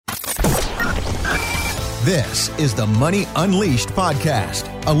This is the Money Unleashed podcast,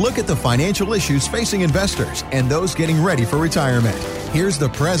 a look at the financial issues facing investors and those getting ready for retirement. Here's the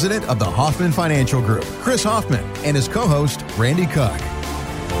president of the Hoffman Financial Group, Chris Hoffman, and his co-host, Randy Cook.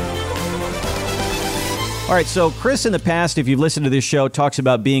 All right, so Chris in the past, if you've listened to this show, talks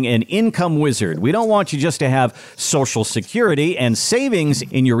about being an income wizard. We don't want you just to have Social Security and savings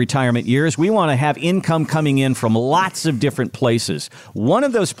in your retirement years. We want to have income coming in from lots of different places. One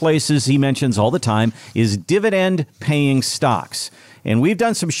of those places he mentions all the time is dividend-paying stocks. And we've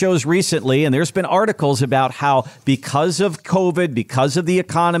done some shows recently, and there's been articles about how because of COVID, because of the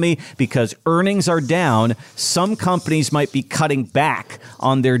economy, because earnings are down, some companies might be cutting back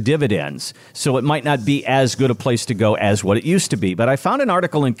on their dividends. So it might not be as good a place to go as what it used to be. But I found an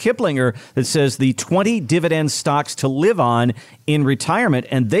article in Kiplinger that says the 20 dividend stocks to live on in retirement.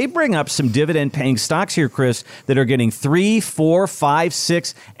 And they bring up some dividend-paying stocks here, Chris, that are getting 3, 4, 5,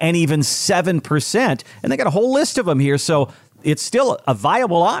 6, and even 7%. And they got a whole list of them here. So it's still a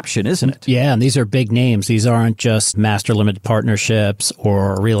viable option, isn't it? Yeah, and these are big names. These aren't just master limited partnerships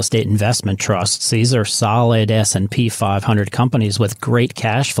or real estate investment trusts. These are solid S&P 500 companies with great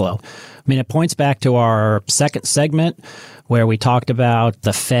cash flow. I mean, it points back to our second segment where we talked about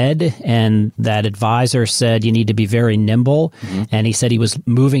the Fed, and that advisor said you need to be very nimble. Mm-hmm. And he said he was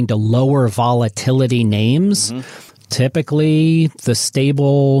moving to lower volatility names. Mm-hmm. Typically, the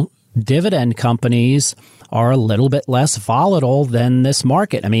stable dividend companies are a little bit less volatile than this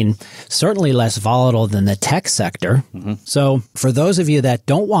market. I mean, certainly less volatile than the tech sector. Mm-hmm. So for those of you that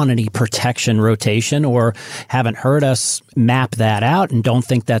don't want any protection rotation or haven't heard us map that out and don't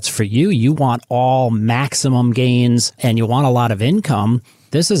think that's for you, you want all maximum gains and you want a lot of income,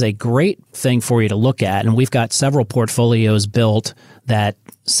 this is a great thing for you to look at. And we've got several portfolios built that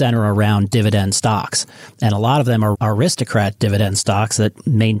center around dividend stocks. And a lot of them are aristocrat dividend stocks that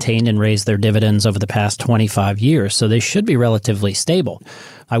maintained and raised their dividends over the past 25 years. So they should be relatively stable.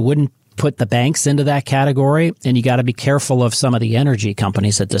 I wouldn't put the banks into that category, and you got to be careful of some of the energy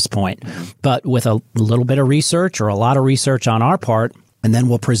companies at this point. But with a little bit of research or a lot of research on our part, and then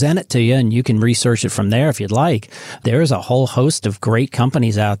we'll present it to you and you can research it from there if you'd like. There's a whole host of great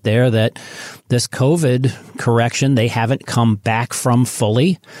companies out there that this COVID correction, they haven't come back from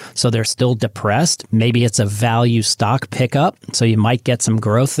fully. So they're still depressed. Maybe it's a value stock pickup. So you might get some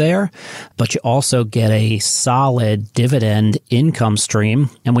growth there, but you also get a solid dividend income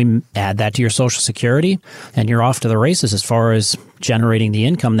stream. And we add that to your Social Security and you're off to the races as far as generating the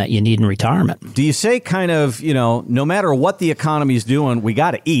income that you need in retirement. Do you say kind of, no matter what the economy is doing, we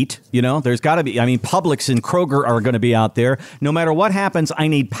got to eat, there's got to be, Publix and Kroger are going to be out there. No matter what happens, I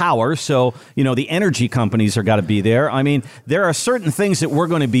need power. So, the energy companies are got to be there. There are certain things that we're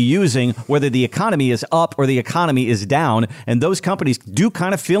going to be using, whether the economy is up or the economy is down. And those companies do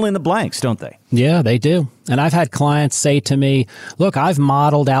kind of fill in the blanks, don't they? Yeah, they do. And I've had clients say to me, look, I've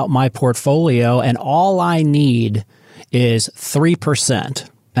modeled out my portfolio and all I need is 3%.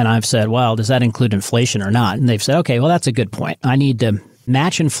 And I've said, well, does that include inflation or not? And they've said, okay, well, that's a good point. I need to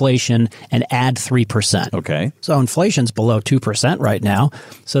match inflation and add 3%. Okay. So inflation's below 2% right now.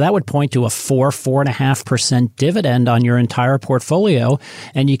 So that would point to a 4.5% dividend on your entire portfolio.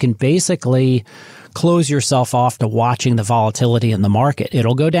 And you can basically close yourself off to watching the volatility in the market.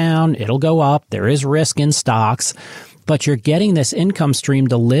 It'll go down, it'll go up. There is risk in stocks, but you're getting this income stream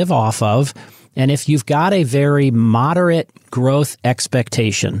to live off of. And if you've got a very moderate growth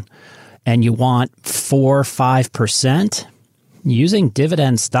expectation and you want 4-5%, using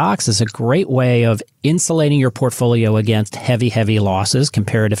dividend stocks is a great way of insulating your portfolio against heavy losses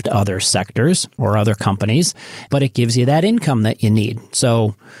comparative to other sectors or other companies, but it gives you that income that you need.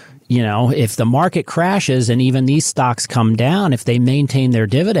 So, if the market crashes and even these stocks come down, if they maintain their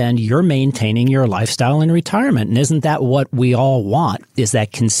dividend, you're maintaining your lifestyle in retirement. And isn't that what we all want? Is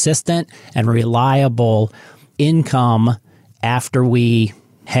that consistent and reliable income after we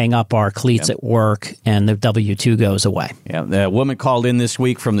hang up our cleats at work and the W-2 goes away. Yeah, the woman called in this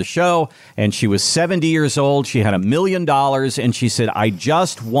week from the show, and she was 70 years old. She had $1 million, and she said, I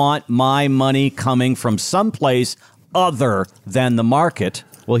just want my money coming from someplace other than the market.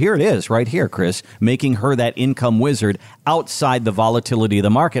 Well, here it is right here, Chris, making her that income wizard outside the volatility of the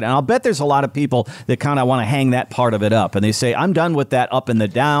market. And I'll bet there's a lot of people that kind of want to hang that part of it up. And they say, I'm done with that up and the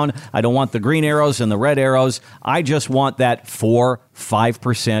down. I don't want the green arrows and the red arrows. I just want that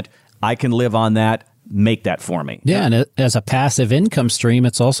 4-5%. I can live on that. make that for me. Yeah, and as a passive income stream,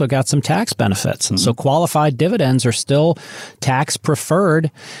 it's also got some tax benefits. Mm-hmm. So qualified dividends are still tax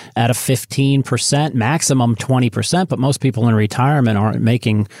preferred at a 15%, maximum 20%, but most people in retirement aren't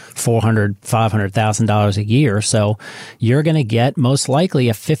making $400,000, $500,000 a year. So you're going to get most likely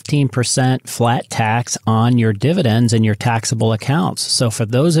a 15% flat tax on your dividends in your taxable accounts. So for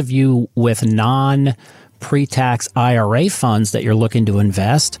those of you with pre-tax IRA funds that you're looking to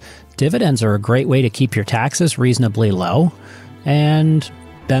invest, dividends are a great way to keep your taxes reasonably low and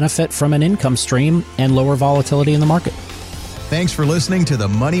benefit from an income stream and lower volatility in the market. Thanks for listening to the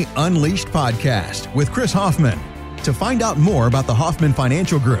Money Unleashed podcast with Chris Hoffman. To find out more about the Hoffman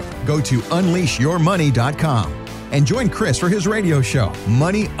Financial Group, go to unleashyourmoney.com and join Chris for his radio show,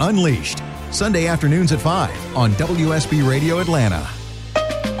 Money Unleashed, Sunday afternoons at 5 on WSB Radio Atlanta.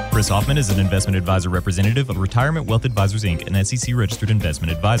 Chris Hoffman is an investment advisor representative of Retirement Wealth Advisors, Inc., an SEC-registered investment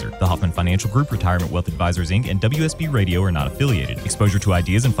advisor. The Hoffman Financial Group, Retirement Wealth Advisors, Inc., and WSB Radio are not affiliated. Exposure to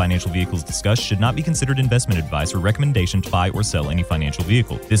ideas and financial vehicles discussed should not be considered investment advice or recommendation to buy or sell any financial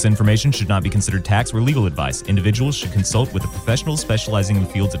vehicle. This information should not be considered tax or legal advice. Individuals should consult with a professional specializing in the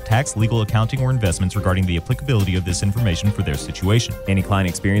fields of tax, legal, accounting, or investments regarding the applicability of this information for their situation. Any client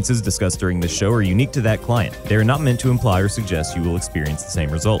experiences discussed during this show are unique to that client. They are not meant to imply or suggest you will experience the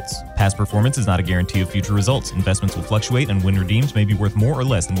same results. Past performance is not a guarantee of future results. Investments will fluctuate, and when redeemed may be worth more or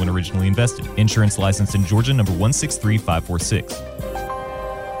less than when originally invested. Insurance licensed in Georgia, number 163546.